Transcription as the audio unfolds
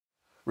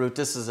Ruth,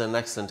 this is an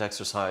excellent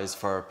exercise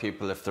for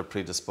people if they're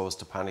predisposed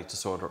to panic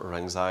disorder or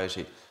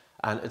anxiety.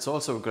 And it's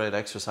also a great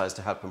exercise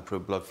to help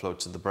improve blood flow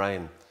to the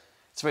brain.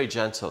 It's very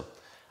gentle.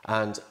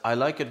 And I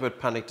like it with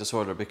panic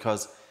disorder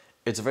because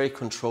it's a very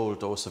controlled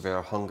dose of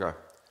air hunger.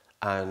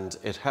 And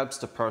it helps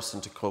the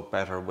person to cope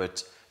better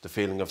with the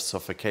feeling of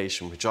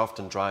suffocation, which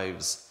often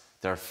drives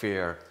their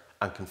fear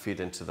and can feed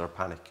into their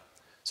panic.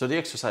 So the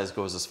exercise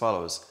goes as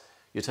follows.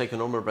 You take a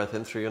normal breath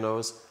in through your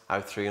nose,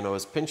 out through your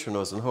nose, pinch your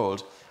nose and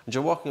hold, and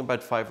you're walking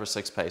about 5 or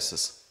 6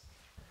 paces.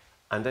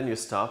 And then you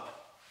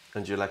stop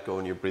and you let go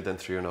and you breathe in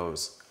through your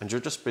nose. And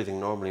you're just breathing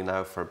normally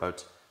now for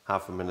about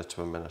half a minute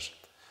to a minute.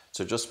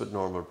 So just with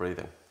normal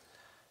breathing.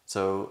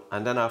 So,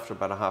 and then after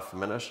about a half a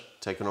minute,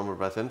 take a normal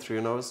breath in through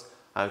your nose,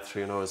 out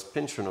through your nose,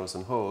 pinch your nose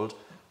and hold,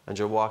 and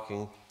you're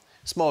walking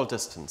small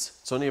distance.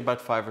 It's only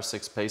about 5 or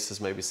 6 paces,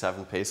 maybe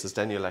 7 paces.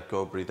 Then you let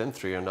go, breathe in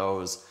through your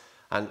nose.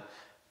 And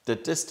the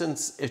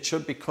distance, it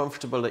should be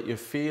comfortable that you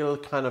feel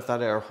kind of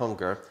that air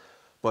hunger,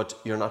 but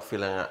you're not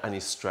feeling any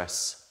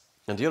stress.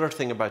 And the other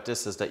thing about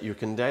this is that you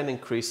can then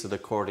increase it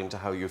according to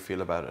how you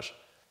feel about it.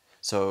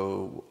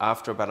 So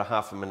after about a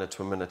half a minute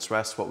to a minute's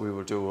rest, what we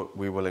will do,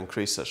 we will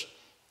increase it.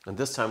 And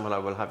this time what I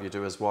will have you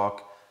do is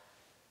walk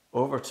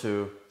over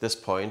to this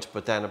point,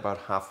 but then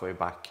about halfway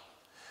back.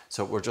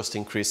 So we're just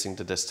increasing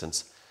the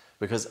distance,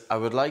 because I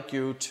would like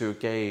you to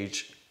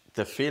gauge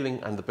the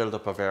feeling and the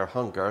buildup of air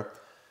hunger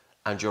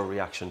and your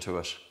reaction to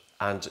it,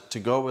 and to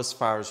go as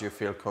far as you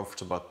feel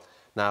comfortable.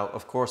 Now,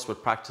 of course,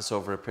 with practice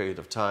over a period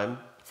of time,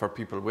 for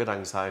people with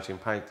anxiety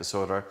and panic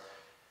disorder,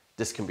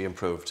 this can be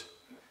improved.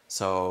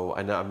 So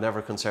I'm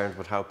never concerned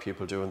with how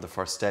people do on the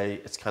first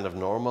day. It's kind of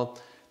normal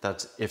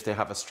that if they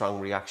have a strong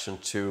reaction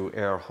to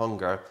air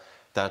hunger,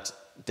 that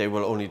they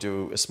will only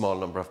do a small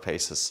number of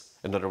paces.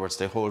 In other words,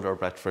 they hold their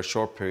breath for a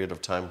short period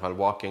of time while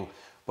walking.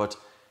 But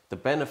the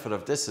benefit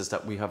of this is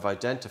that we have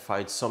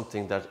identified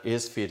something that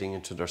is feeding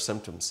into their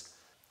symptoms.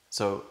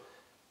 So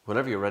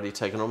whenever you're ready,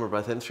 take a normal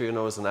breath in through your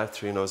nose and out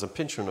through your nose, and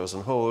pinch your nose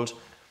and hold.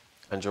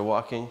 And you're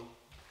walking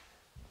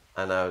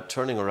and now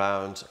turning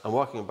around and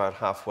walking about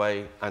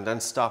halfway, and then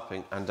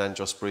stopping and then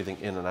just breathing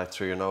in and out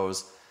through your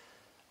nose.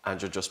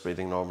 And you're just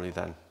breathing normally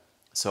then.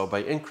 So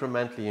by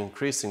incrementally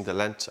increasing the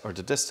length or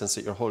the distance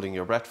that you're holding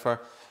your breath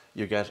for,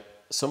 you get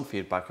some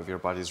feedback of your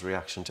body's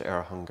reaction to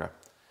air hunger.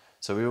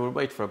 So we will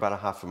wait for about a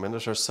half a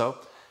minute or so,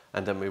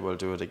 and then we will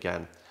do it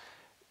again.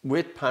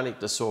 With panic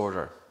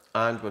disorder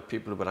and with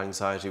people with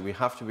anxiety, we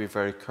have to be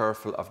very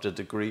careful of the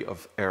degree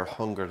of air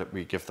hunger that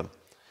we give them.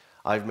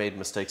 I've made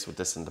mistakes with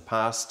this in the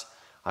past.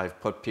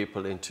 I've put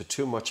people into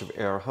too much of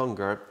air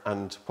hunger,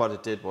 and what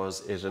it did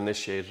was it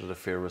initiated a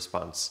fear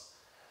response.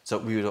 So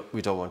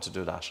we don't want to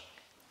do that.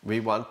 We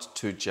want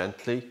to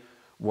gently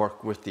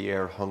work with the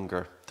air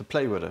hunger, to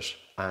play with it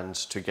and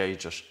to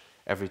gauge it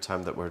every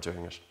time that we're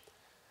doing it.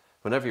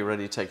 Whenever you're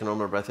ready, take a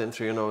normal breath in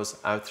through your nose,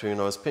 out through your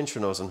nose, pinch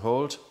your nose and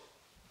hold.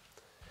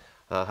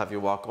 And I'll have you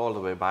walk all the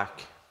way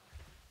back,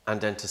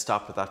 and then to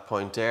stop at that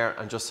point there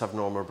and just have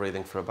normal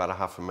breathing for about a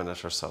half a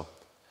minute or so.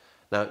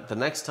 Now, the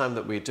next time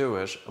that we do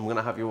it, I'm going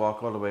to have you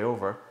walk all the way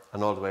over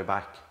and all the way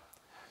back.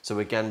 So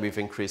again, we've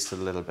increased it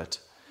a little bit.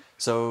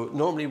 So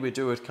normally we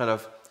do it kind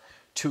of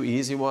 2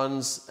 easy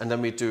ones, and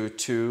then we do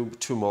two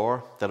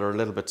more that are a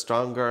little bit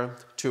stronger,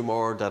 2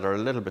 more that are a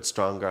little bit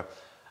stronger,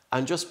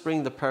 and just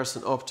bring the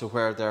person up to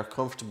where they're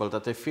comfortable,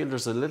 that they feel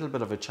there's a little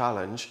bit of a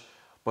challenge,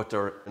 but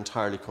they're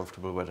entirely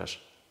comfortable with it.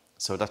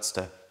 So that's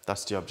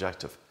the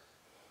objective.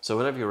 So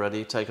whenever you're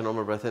ready, take a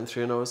normal breath in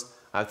through your nose,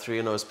 out through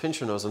your nose, pinch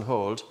your nose and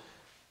hold.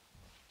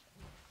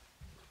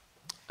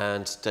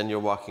 And then you're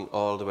walking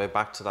all the way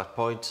back to that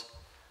point,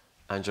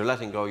 and you're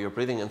letting go, you're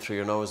breathing in through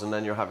your nose, and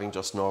then you're having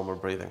just normal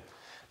breathing.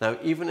 Now,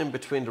 even in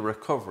between the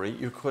recovery,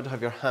 you could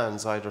have your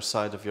hands either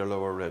side of your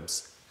lower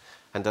ribs.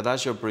 And that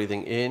as you're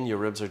breathing in, your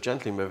ribs are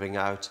gently moving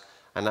out,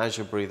 and as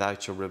you breathe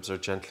out, your ribs are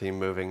gently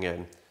moving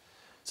in.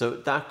 So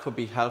that could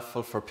be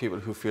helpful for people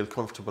who feel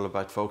comfortable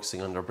about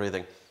focusing on their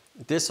breathing.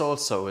 This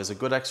also is a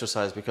good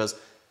exercise because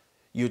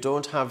you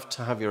don't have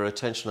to have your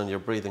attention on your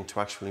breathing to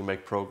actually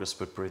make progress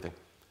with breathing.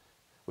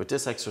 With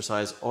this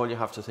exercise, all you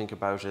have to think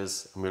about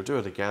is, and we'll do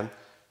it again,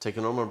 take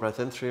a normal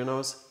breath in through your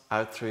nose,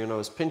 out through your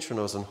nose, pinch your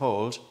nose and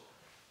hold.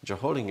 You're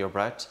holding your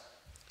breath,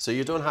 so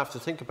you don't have to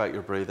think about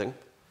your breathing.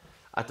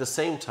 At the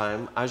same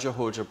time, as you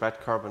hold your breath,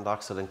 carbon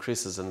dioxide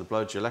increases in the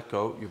blood. You let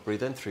go, you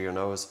breathe in through your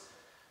nose,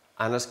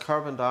 and as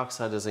carbon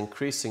dioxide is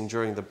increasing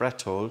during the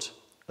breath hold,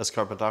 as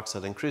carbon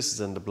dioxide increases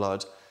in the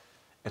blood,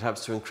 it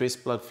helps to increase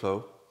blood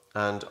flow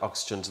and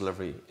oxygen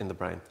delivery in the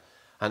brain.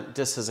 And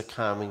this has a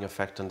calming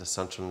effect on the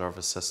central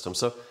nervous system.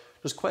 So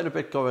there's quite a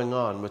bit going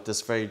on with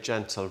this very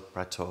gentle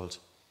breath hold.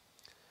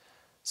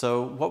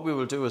 So what we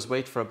will do is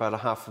wait for about a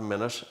half a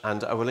minute,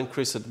 and I will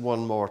increase it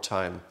 1 more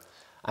time.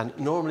 And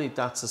normally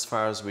that's as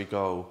far as we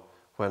go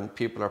when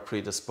people are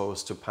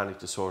predisposed to panic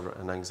disorder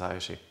and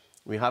anxiety.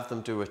 We have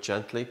them do it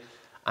gently,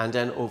 and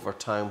then over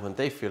time, when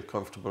they feel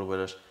comfortable with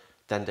it,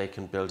 then they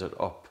can build it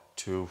up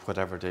to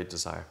whatever they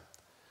desire.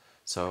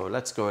 So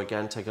let's go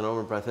again. Take a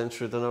normal breath in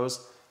through the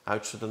nose,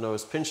 out through the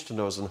nose, pinch the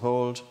nose and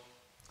hold.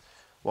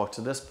 Walk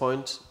to this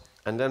point,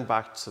 and then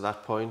back to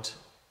that point.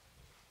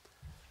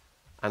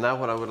 And now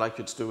what I would like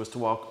you to do is to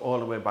walk all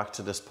the way back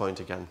to this point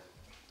again.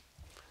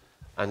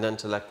 And then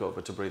to let go,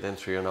 but to breathe in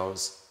through your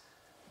nose.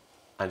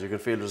 And you can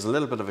feel there's a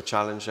little bit of a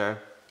challenge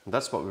there. And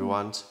that's what we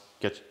want.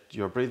 Get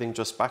your breathing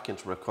just back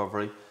into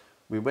recovery.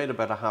 We wait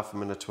about a half a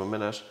minute to a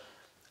minute,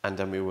 and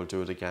then we will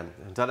do it again.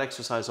 And that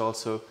exercise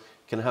also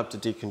can help to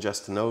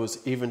decongest the nose,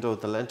 even though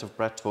the length of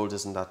breath hold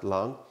isn't that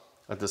long.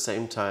 At the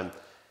same time,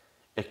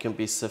 it can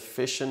be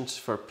sufficient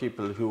for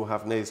people who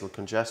have nasal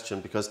congestion,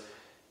 because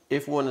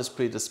if one is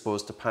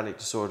predisposed to panic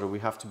disorder, we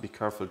have to be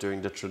careful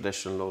doing the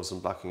traditional nose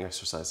and blocking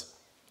exercise.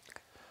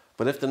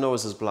 But if the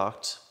nose is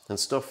blocked and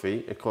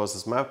stuffy, it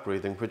causes mouth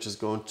breathing, which is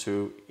going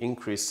to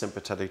increase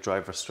sympathetic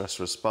driver stress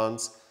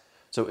response.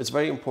 So it's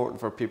very important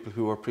for people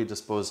who are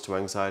predisposed to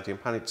anxiety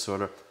and panic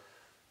disorder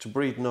to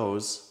breathe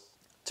nose,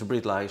 to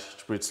breathe light,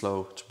 to breathe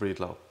slow, to breathe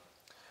low.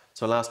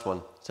 So last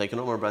one, take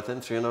another breath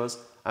in through your nose,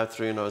 out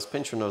through your nose,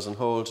 pinch your nose and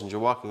hold, and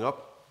you're walking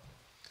up.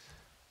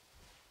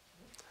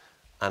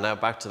 And now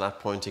back to that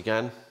point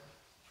again.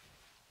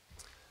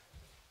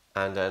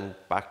 And then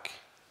back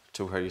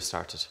to where you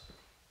started.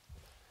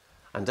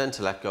 And then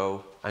to let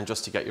go, and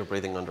just to get your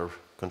breathing under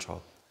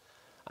control.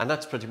 And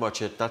that's pretty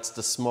much it. That's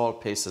the small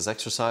paces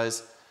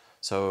exercise.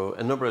 So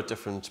a number of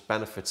different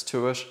benefits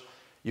to it.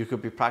 You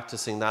could be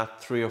practicing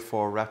that 3 or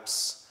 4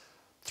 reps,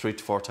 3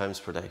 to 4 times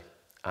per day.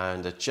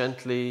 And it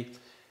gently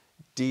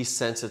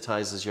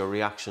desensitizes your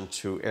reaction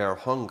to air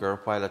hunger,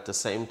 while at the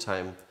same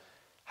time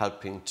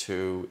helping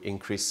to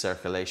increase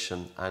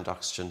circulation and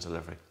oxygen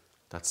delivery.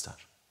 That's that.